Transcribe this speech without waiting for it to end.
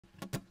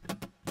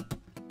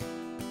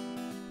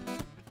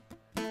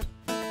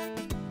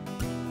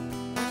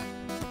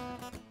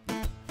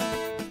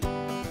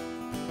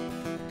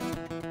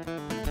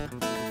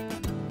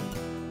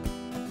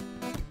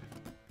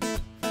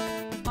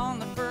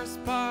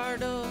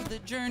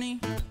journey.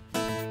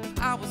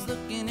 I was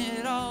looking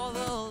at all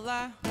the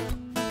life.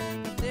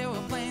 There were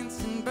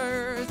plants and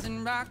birds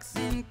and rocks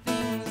and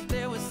things.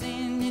 There was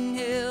sand and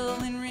hill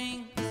and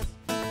rings.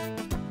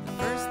 The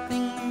first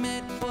thing I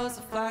met was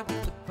a fly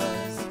with a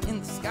buzz in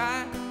the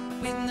sky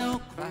with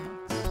no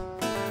clouds.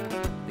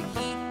 The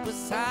heat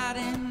was hot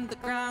and the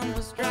ground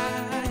was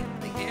dry.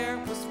 The air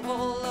was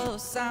full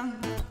of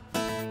sound.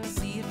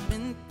 See, I've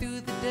been through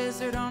the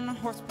desert on a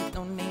horse with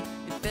no name.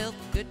 It felt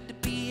good to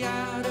be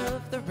out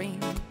of the rain.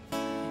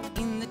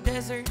 In the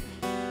desert,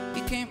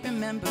 you can't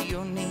remember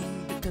your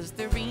name because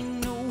there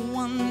ain't no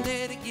one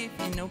there to give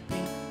you no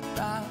pain.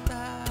 La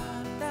la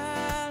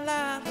la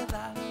la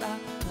la la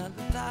la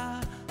la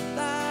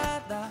la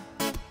la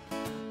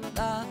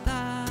la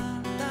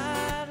la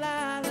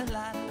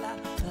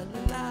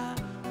la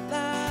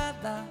la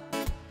la.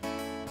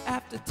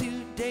 After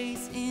 2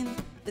 days in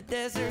the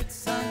desert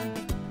sun,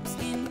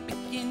 skin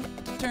began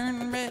to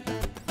turn red.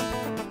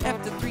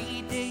 After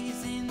 3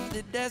 days in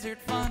the desert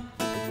fun,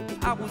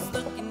 I was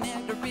looking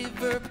at a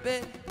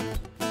riverbed.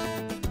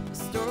 A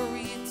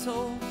story it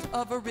told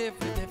of a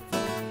river that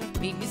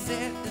flowed made me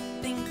sad to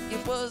think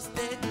it was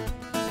dead.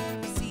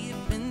 See,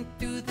 I've been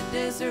through the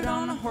desert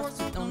on a horse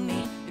with no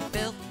name. It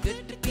felt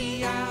good to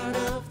be out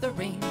of the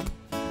rain.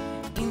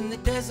 In the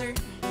desert,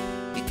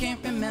 you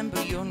can't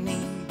remember your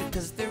name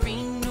because there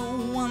ain't no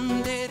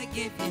one there to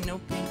give you no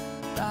pain.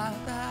 La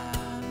la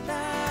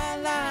la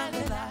la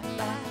la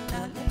la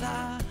la la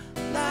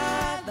la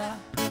la.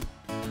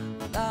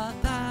 La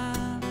la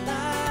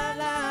la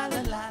la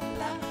la la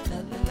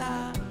la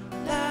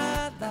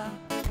la la.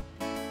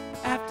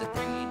 After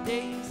 3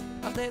 days,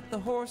 I let the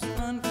horse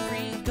run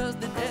free, cause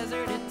the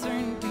desert had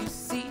turned to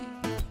sea.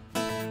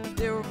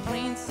 There were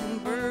plants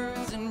and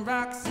birds and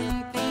rocks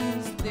and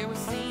things. There was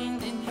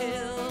sand and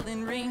hill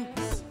and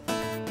rings.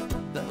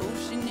 The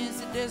ocean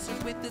is a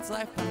desert with its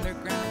life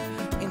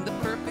underground, in the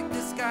perfect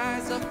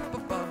disguise up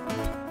above.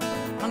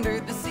 Under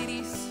the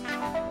cities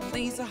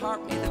lays a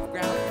heart made of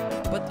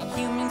ground, but the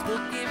humans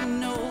will give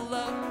no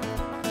love.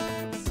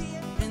 See,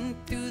 I've been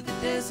through the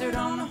desert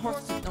on a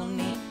horse with no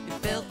name. It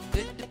felt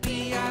good to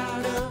be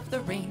out of the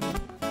rain.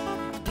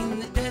 In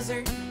the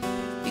desert,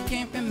 you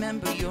can't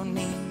remember your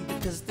name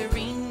because there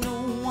ain't no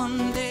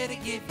one there to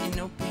give you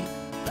no pain.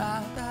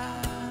 La, la.